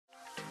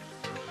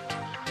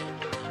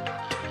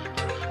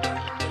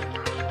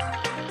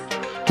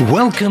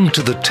Welcome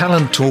to the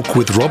Talent Talk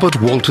with Robert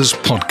Walters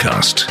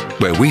podcast,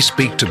 where we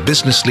speak to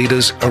business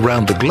leaders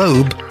around the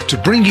globe to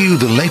bring you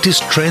the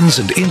latest trends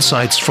and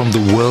insights from the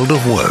world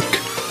of work.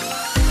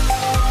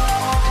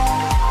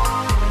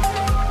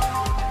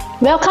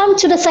 Welcome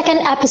to the second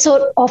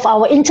episode of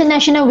our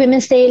International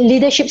Women's Day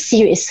Leadership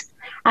Series.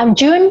 I'm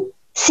June,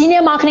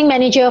 Senior Marketing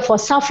Manager for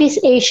Southeast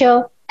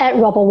Asia at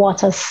Robert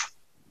Walters.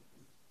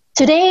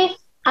 Today,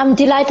 I'm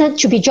delighted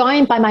to be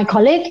joined by my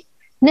colleague,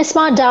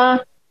 Nisma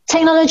Dar,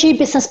 Technology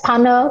Business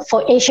Partner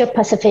for Asia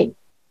Pacific.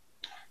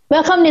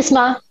 Welcome,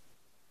 Nisma.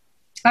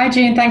 Hi,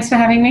 June. Thanks for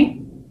having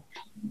me.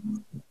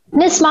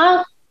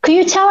 Nisma, could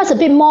you tell us a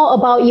bit more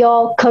about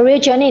your career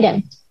journey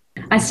then?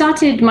 I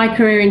started my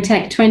career in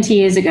tech 20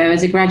 years ago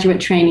as a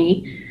graduate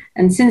trainee,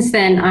 and since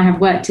then I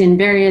have worked in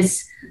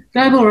various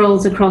global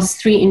roles across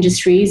 3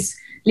 industries: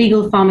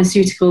 legal,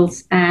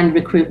 pharmaceuticals, and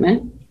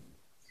recruitment.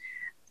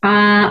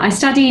 I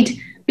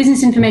studied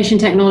business information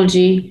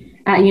technology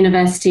at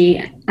university,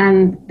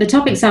 and the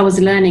topics I was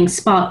learning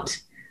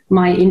sparked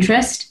my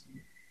interest.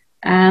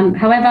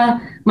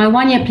 However, my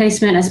 1-year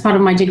placement as part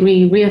of my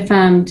degree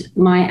reaffirmed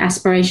my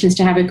aspirations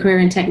to have a career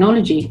in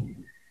technology.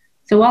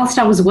 So whilst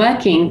I was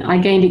working, I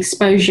gained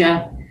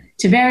exposure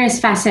to various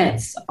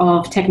facets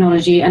of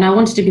technology, and I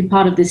wanted to be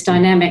part of this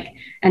dynamic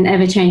and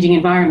ever-changing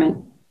environment.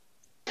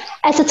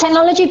 As a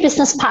technology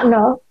business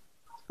partner,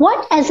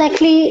 what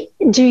exactly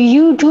do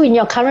you do in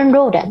your current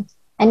role then?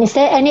 And is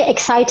there any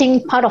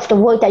exciting part of the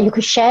work that you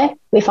could share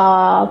with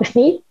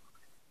me?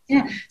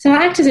 Yeah, so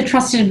I act as a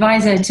trusted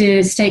advisor to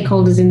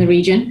stakeholders in the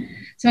region.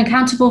 So I'm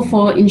accountable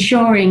for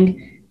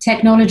ensuring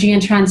technology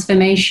and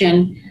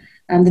transformation,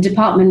 the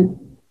department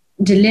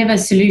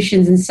delivers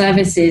solutions and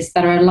services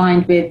that are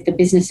aligned with the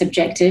business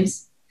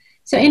objectives.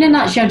 So in a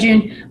nutshell,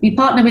 June, we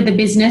partner with the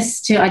business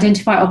to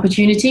identify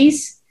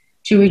opportunities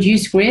to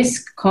reduce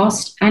risk,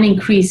 cost, and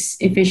increase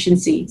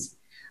efficiencies,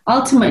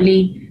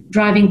 ultimately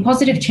driving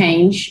positive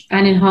change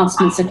and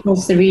enhancements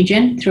across the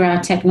region through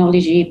our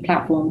technology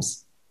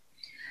platforms.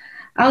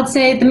 I would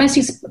say the most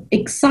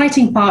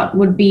exciting part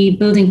would be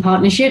building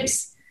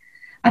partnerships.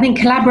 I think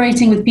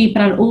collaborating with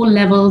people at all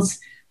levels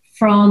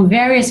from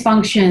various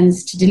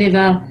functions to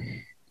deliver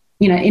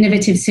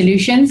innovative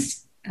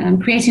solutions,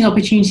 creating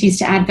opportunities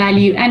to add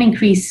value and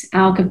increase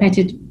our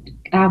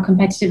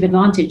competitive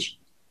advantage.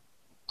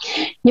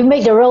 You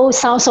make the role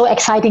sound so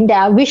exciting that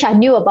I wish I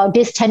knew about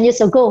this 10 years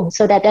ago,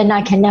 so that then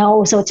I can now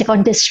also take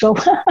on this role.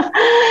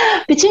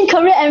 Between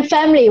career and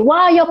family,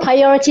 what are your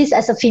priorities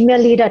as a female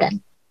leader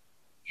then?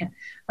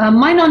 Yeah.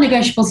 My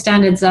non-negotiable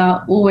standards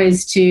are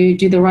always to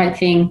do the right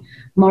thing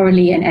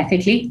morally and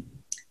ethically.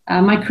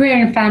 My career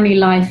and family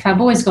life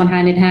have always gone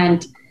hand in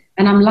hand,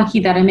 and I'm lucky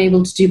that I'm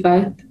able to do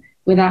both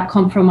without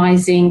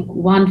compromising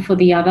one for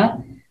the other.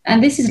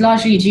 And this is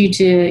largely due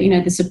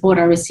to the support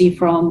I receive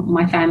from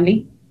my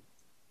family.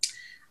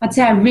 I'd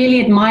say I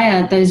really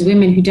admire those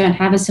women who don't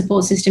have a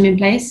support system in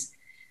place,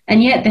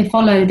 and yet they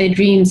follow their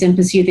dreams and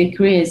pursue their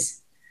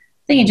careers.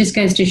 I think it just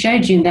goes to show,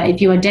 June, that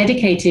if you are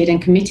dedicated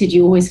and committed,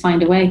 you always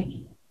find a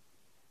way.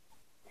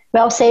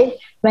 Well said.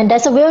 When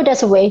there's a will,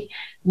 there's a way.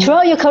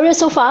 Throughout your career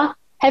so far,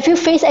 have you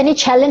faced any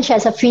challenge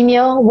as a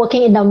female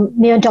working in a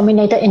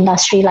male-dominated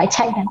industry like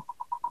tech then?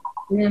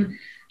 Yeah.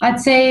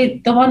 I'd say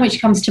the one which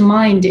comes to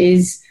mind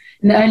is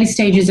in the early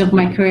stages of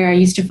my career, I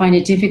used to find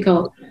it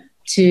difficult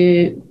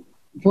to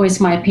voice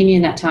my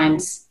opinion at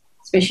times,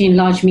 especially in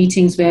large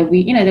meetings where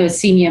there was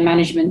senior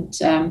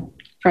management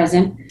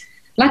present.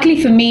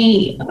 Luckily for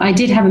me, I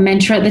did have a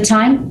mentor at the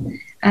time,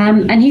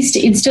 and he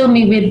instilled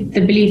me with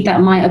the belief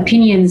that my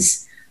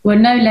opinions were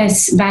no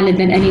less valid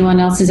than anyone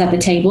else's at the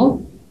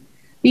table.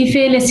 Be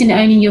fearless in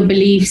owning your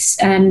beliefs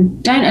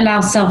and don't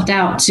allow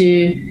self-doubt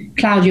to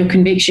cloud your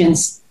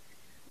convictions.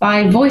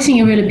 By voicing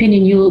your real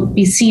opinion, you'll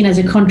be seen as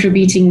a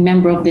contributing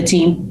member of the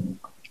team.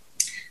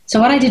 So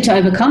what I did to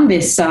overcome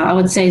this, I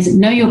would say, is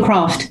know your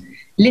craft,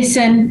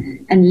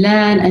 listen and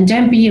learn, and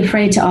don't be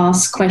afraid to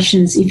ask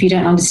questions if you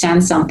don't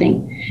understand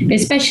something,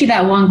 especially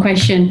that one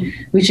question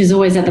which is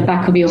always at the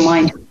back of your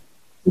mind.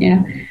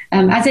 Yeah.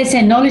 As I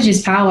said, knowledge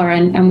is power,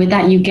 and with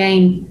that you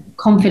gain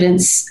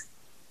confidence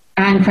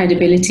and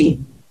credibility.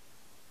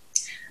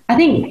 I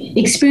think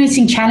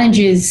experiencing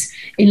challenges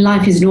in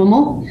life is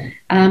normal.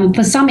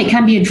 For some, it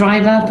can be a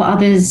driver, for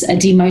others, a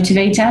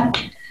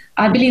demotivator.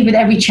 I believe with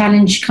every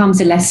challenge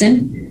comes a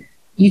lesson.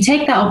 You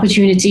take that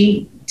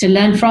opportunity to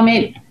learn from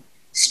it,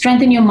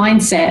 strengthen your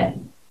mindset,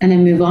 and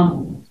then move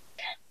on.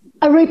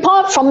 A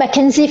report from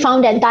McKinsey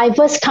found that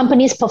diverse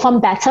companies perform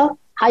better,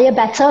 hire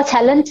better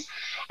talent,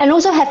 and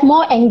also have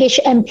more engaged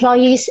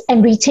employees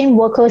and retain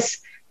workers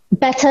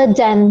better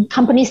than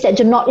companies that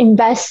do not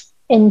invest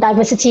in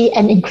diversity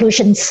and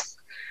inclusions.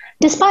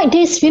 Despite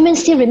this, women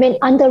still remain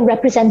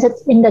underrepresented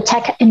in the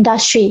tech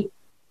industry.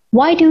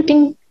 Why do you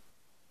think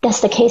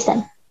that's the case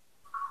then?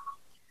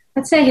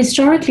 I'd say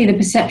historically the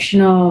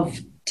perception of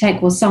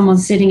tech was someone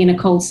sitting in a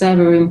cold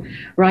server room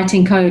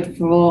writing code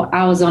for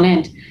hours on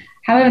end.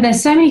 However,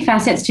 there's so many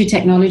facets to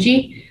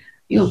technology.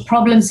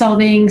 Problem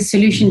solving,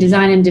 solution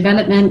design and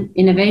development,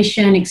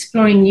 innovation,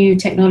 exploring new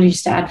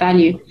technologies to add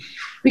value.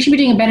 we should be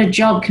doing a better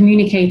job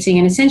communicating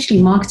and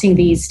essentially marketing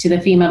these to the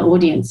female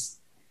audience.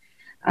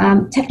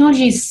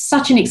 Technology is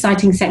such an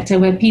exciting sector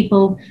where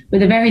people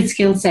with a varied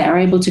skill set are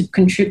able to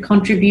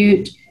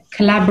contribute,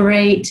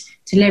 collaborate,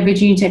 to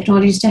leverage new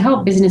technologies to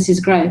help businesses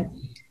grow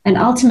and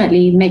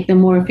ultimately make them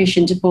more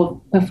efficient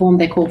to perform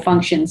their core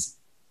functions.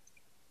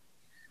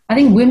 I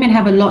think women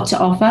have a lot to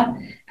offer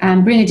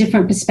and bring a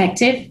different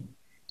perspective,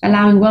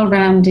 allowing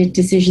well-rounded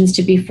decisions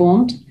to be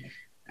formed,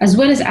 as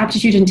well as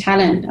aptitude and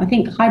talent. I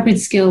think hybrid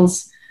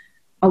skills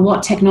are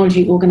what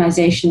technology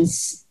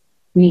organizations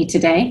need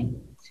today.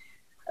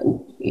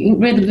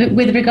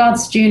 With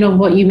regards, June, of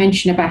what you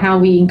mentioned about how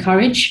we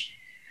encourage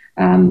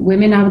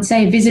women, I would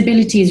say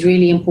visibility is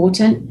really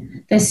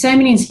important. There's so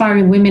many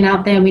inspiring women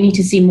out there. We need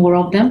to see more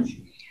of them.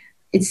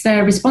 It's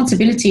the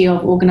responsibility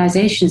of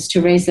organizations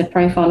to raise the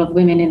profile of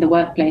women in the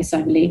workplace,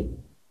 I believe.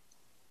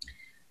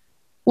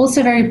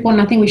 Also very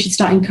important, I think we should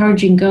start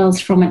encouraging girls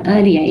from an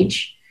early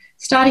age,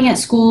 starting at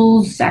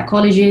schools, at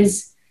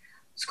colleges.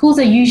 Schools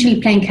are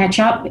usually playing catch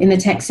up in the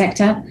tech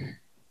sector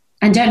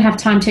and don't have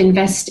time to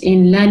invest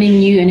in learning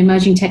new and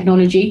emerging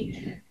technology.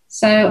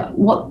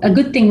 So a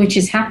good thing which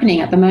is happening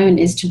at the moment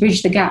is to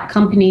bridge the gap.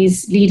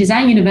 Companies, leaders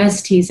and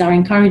universities are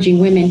encouraging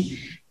women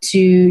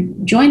to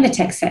join the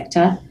tech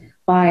sector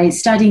by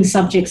studying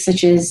subjects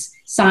such as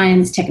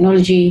science,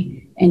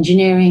 technology,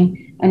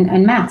 engineering,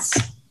 and maths.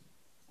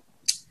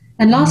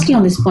 And lastly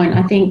on this point,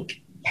 I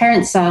think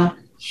parents are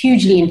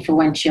hugely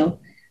influential.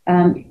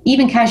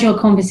 Even casual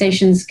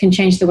conversations can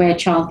change the way a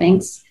child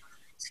thinks.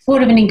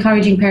 Supportive and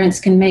encouraging parents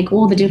can make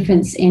all the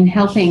difference in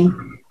helping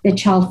their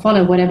child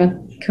follow whatever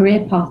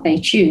career path they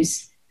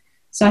choose.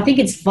 So I think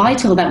it's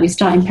vital that we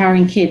start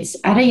empowering kids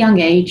at a young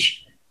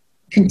age,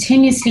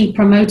 continuously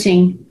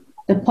promoting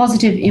the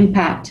positive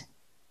impact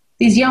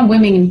these young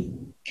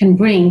women can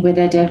bring with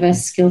their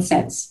diverse skill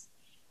sets.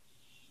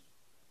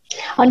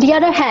 On the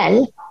other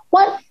hand,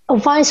 what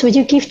advice would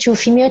you give to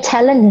female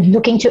talent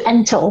looking to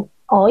enter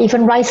or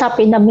even rise up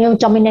in a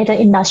male-dominated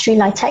industry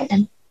like tech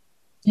then?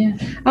 Yeah,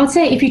 I would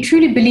say if you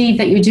truly believe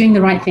that you're doing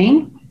the right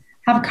thing,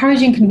 have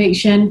courage and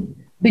conviction,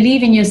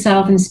 believe in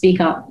yourself and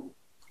speak up,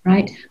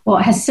 right?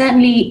 What has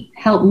certainly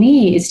helped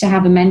me is to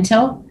have a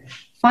mentor,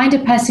 find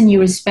a person you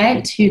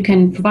respect who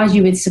can provide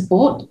you with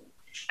support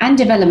and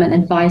development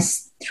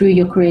advice through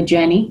your career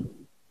journey.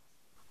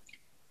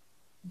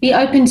 Be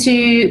open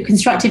to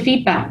constructive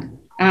feedback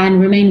and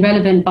remain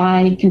relevant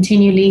by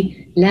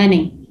continually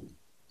learning.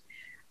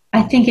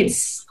 I think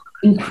it's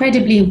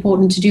incredibly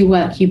important to do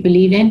work you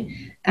believe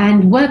in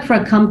and work for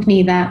a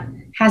company that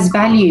has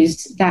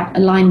values that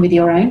align with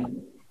your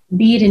own,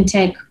 be it in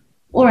tech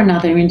or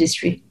another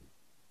industry.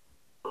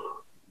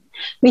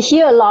 We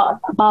hear a lot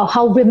about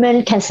how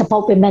women can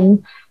support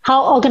women,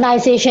 how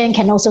organizations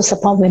can also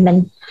support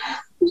women.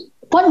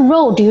 What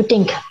role do you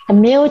think the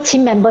male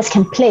team members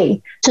can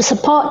play to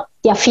support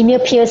their female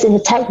peers in the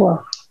tech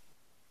world?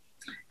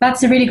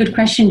 That's a really good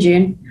question,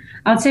 June.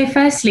 I would say,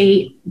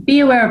 firstly, be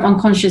aware of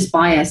unconscious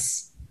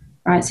bias,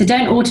 right? So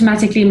don't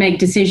automatically make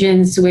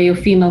decisions where your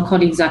female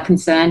colleagues are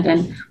concerned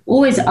and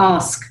always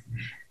ask.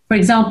 For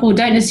example,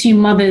 don't assume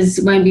mothers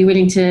won't be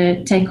willing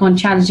to take on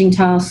challenging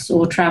tasks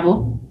or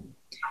travel.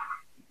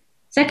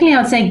 Secondly,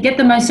 I would say get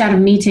the most out of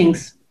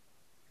meetings.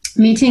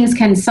 Meetings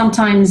can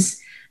sometimes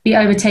be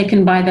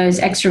overtaken by those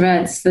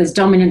extroverts, those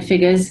dominant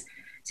figures.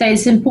 So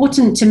it's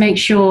important to make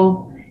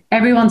sure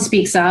everyone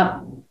speaks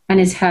up and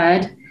is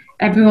heard.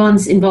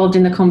 Everyone's involved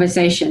in the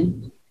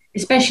conversation,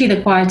 especially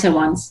the quieter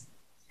ones.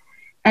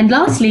 And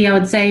lastly, I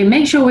would say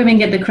make sure women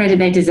get the credit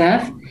they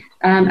deserve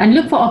and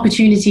look for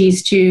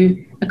opportunities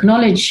to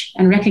acknowledge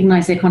and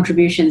recognize their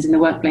contributions in the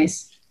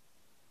workplace.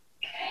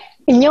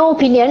 In your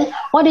opinion,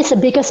 what is the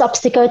biggest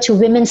obstacle to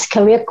women's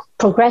career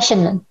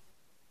progression?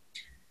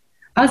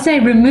 I would say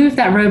remove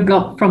that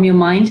roadblock from your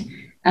mind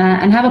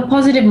and have a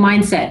positive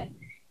mindset.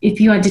 If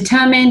you are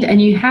determined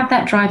and you have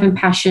that drive and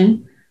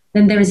passion,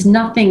 then there is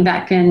nothing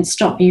that can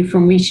stop you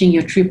from reaching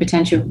your true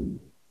potential.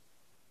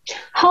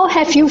 How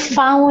have you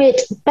found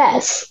it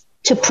best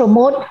to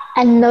promote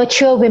and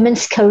nurture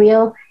women's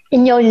career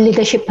in your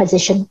leadership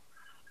position?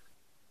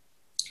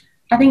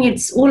 I think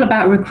it's all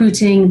about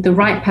recruiting the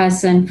right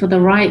person for the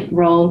right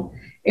role,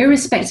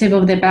 irrespective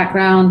of their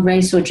background,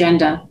 race, or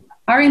gender.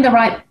 Hiring the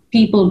right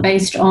people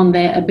based on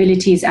their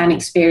abilities and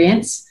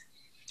experience.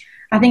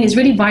 I think it's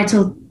really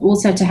vital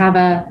also to have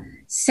a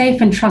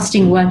safe and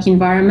trusting work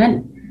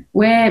environment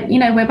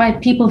whereby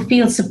people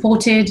feel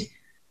supported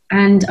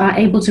and are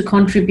able to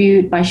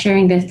contribute by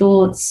sharing their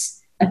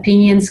thoughts,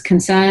 opinions,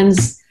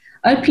 concerns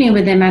openly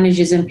with their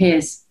managers and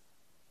peers.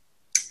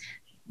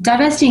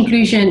 Diversity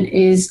inclusion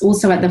is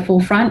also at the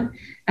forefront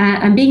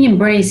and being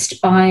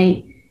embraced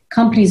by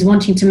companies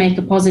wanting to make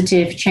a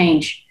positive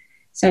change.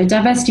 So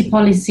diversity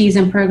policies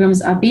and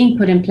programs are being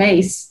put in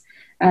place,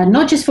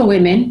 not just for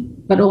women,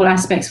 but all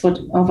aspects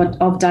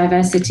of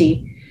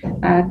diversity.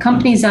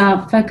 Companies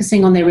are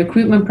focusing on their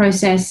recruitment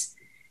process,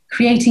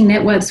 creating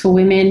networks for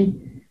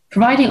women,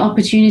 providing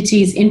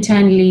opportunities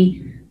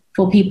internally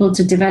for people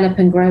to develop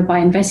and grow by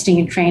investing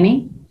in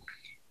training,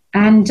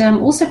 and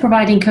also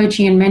providing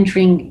coaching and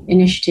mentoring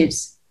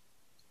initiatives.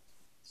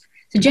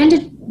 So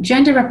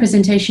gender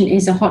representation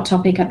is a hot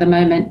topic at the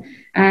moment,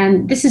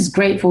 and this is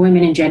great for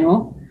women in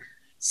general.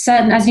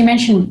 As you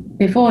mentioned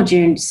before,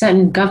 June,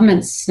 certain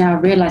governments now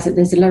realize that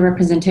there's a low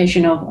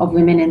representation of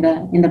women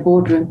in the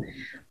boardroom,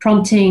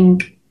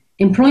 prompting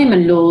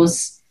employment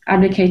laws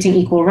advocating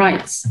equal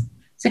rights.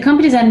 So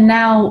companies are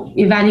now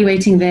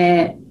evaluating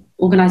their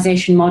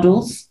organization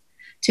models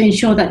to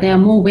ensure that there are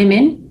more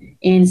women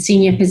in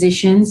senior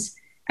positions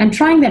and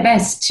trying their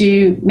best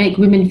to make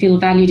women feel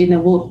valued in the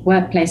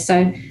workplace.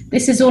 So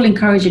this is all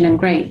encouraging and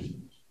great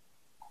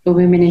for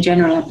women in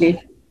general, I believe.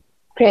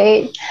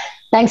 Great.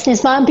 Thanks,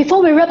 Nisma.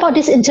 Before we wrap up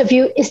this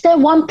interview, is there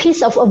one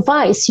piece of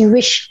advice you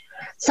wish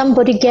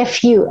somebody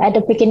gave you at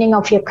the beginning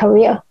of your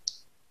career?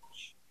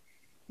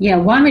 Yeah,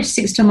 one which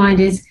sticks to mind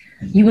is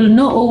you will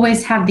not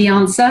always have the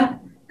answer,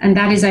 and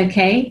that is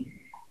okay.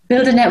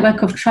 Build a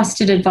network of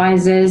trusted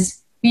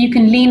advisors who you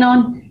can lean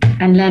on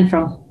and learn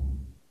from.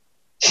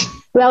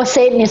 Well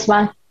said,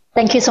 Nisma.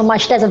 Thank you so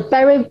much. That's a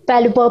very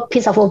valuable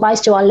piece of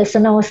advice to our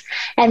listeners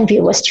and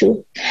viewers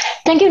too.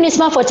 Thank you,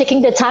 Nisma, for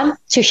taking the time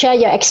to share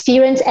your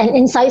experience and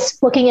insights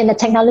working in the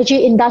technology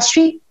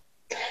industry.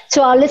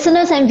 To our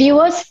listeners and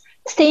viewers,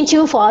 stay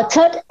tuned for our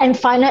third and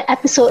final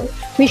episode,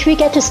 which we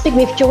get to speak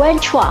with Joanne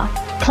Chua,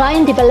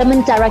 Client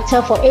Development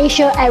Director for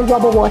Asia at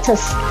Robert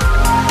Walters.